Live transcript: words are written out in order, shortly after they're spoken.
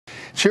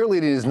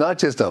Cheerleading is not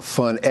just a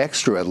fun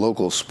extra at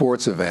local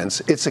sports events,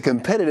 it's a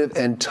competitive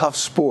and tough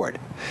sport.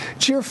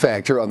 Cheer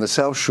Factor on the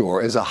South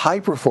Shore is a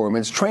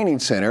high-performance training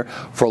center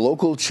for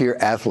local cheer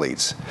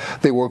athletes.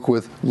 They work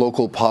with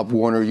local Pop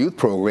Warner youth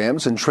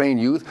programs and train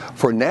youth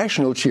for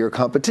national cheer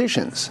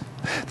competitions.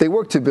 They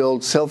work to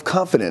build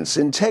self-confidence,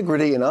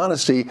 integrity, and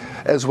honesty,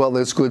 as well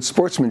as good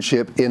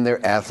sportsmanship in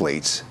their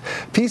athletes.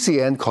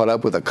 PCN caught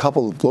up with a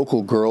couple of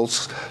local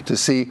girls to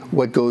see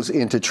what goes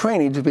into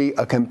training to be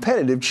a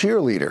competitive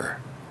cheerleader.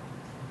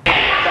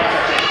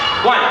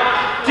 1,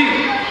 2,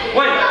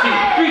 1, 2,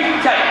 3,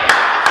 tight.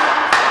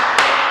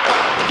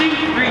 1, 2,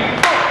 3,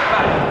 4,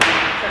 5,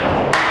 6,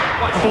 7,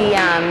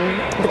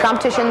 1. The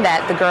competition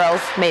that the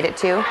girls made it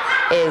to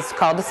is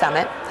called the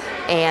Summit,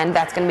 and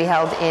that's going to be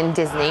held in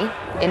Disney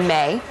in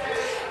May.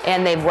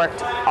 And they've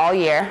worked all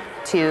year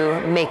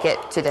to make it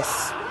to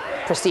this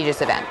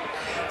prestigious event.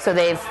 So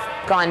they've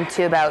gone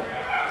to about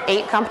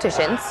 8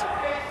 competitions,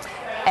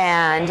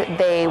 and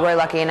they were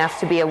lucky enough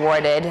to be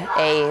awarded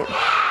a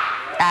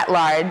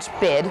at-large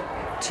bid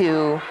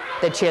to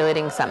the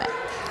cheerleading summit.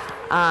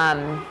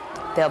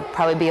 There'll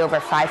probably be over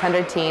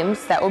 500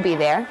 teams that will be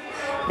there.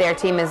 Their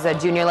team is a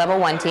junior level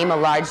 1 team, a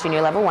large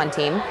junior level 1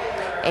 team.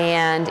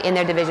 And in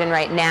their division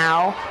right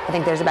now, I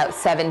think there's about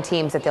 7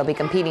 teams that they'll be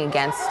competing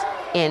against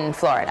in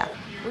Florida.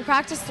 We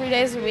practice 3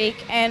 days a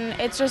week, and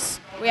it's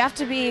just, we have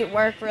to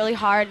work really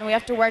hard, and we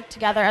have to work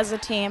together as a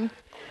team.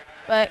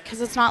 But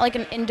because it's not like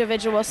an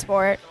individual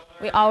sport,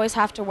 we always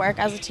have to work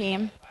as a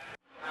team.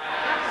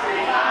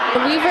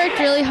 We've worked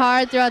really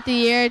hard throughout the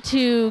year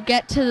to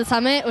get to the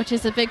summit, which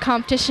is a big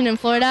competition in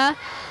Florida.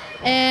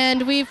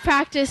 And we've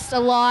practiced a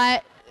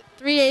lot,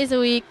 3 days a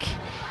week,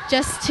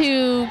 just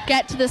to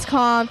get to this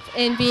comp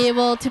and be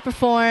able to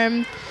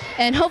perform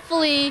and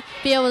hopefully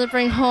be able to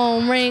bring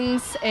home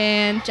rings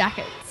and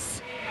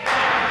jackets.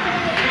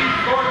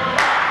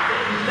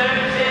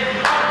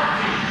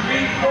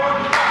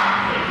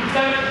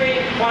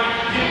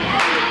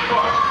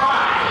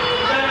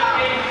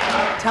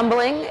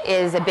 Tumbling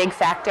is a big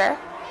factor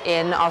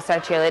in all-star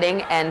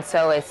cheerleading, and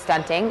so is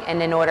stunting.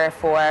 And in order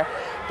for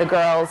the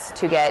girls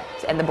to get,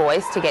 and the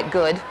boys to get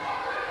good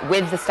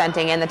with the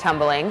stunting and the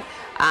tumbling,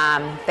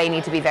 they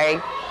need to be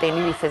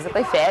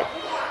physically fit,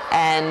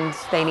 and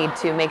they need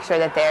to make sure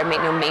that they're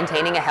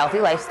maintaining a healthy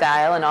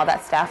lifestyle and all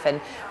that stuff,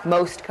 and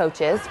most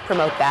coaches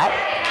promote that.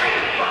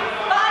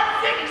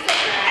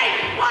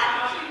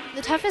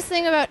 The toughest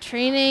thing about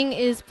training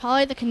is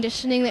probably the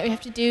conditioning that we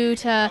have to do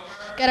to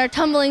get our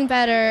tumbling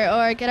better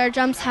or get our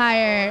jumps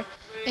higher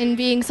and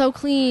being so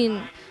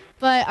clean.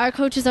 But our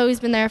coach has always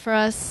been there for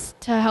us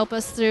to help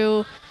us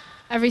through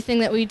everything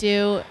that we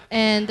do,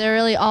 and they're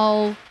really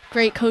all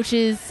great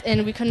coaches,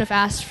 and we couldn't have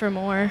asked for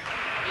more.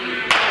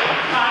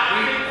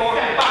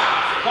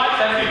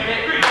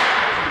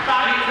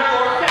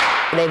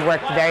 They've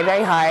worked very,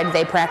 very hard.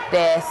 They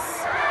practice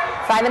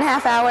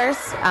 5.5 hours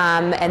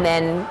and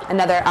then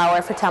another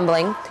hour for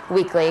tumbling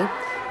weekly.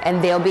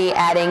 And they'll be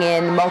adding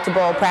in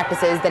multiple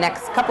practices the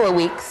next couple of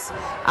weeks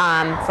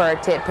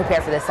to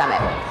prepare for the summit.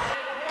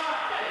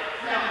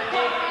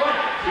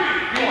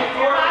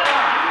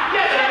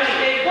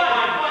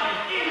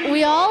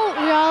 We all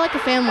like a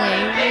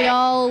family. We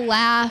all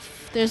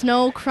laugh. There's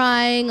no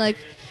crying. Like,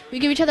 we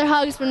give each other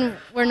hugs when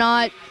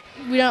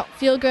we don't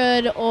feel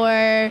good, or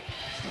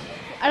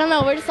I don't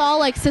know. We're just all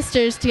like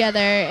sisters together,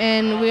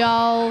 and we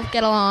all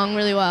get along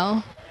really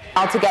well.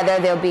 Altogether,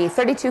 there'll be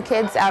 32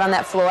 kids out on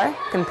that floor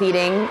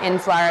competing in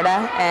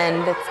Florida,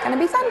 and it's going to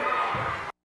be fun.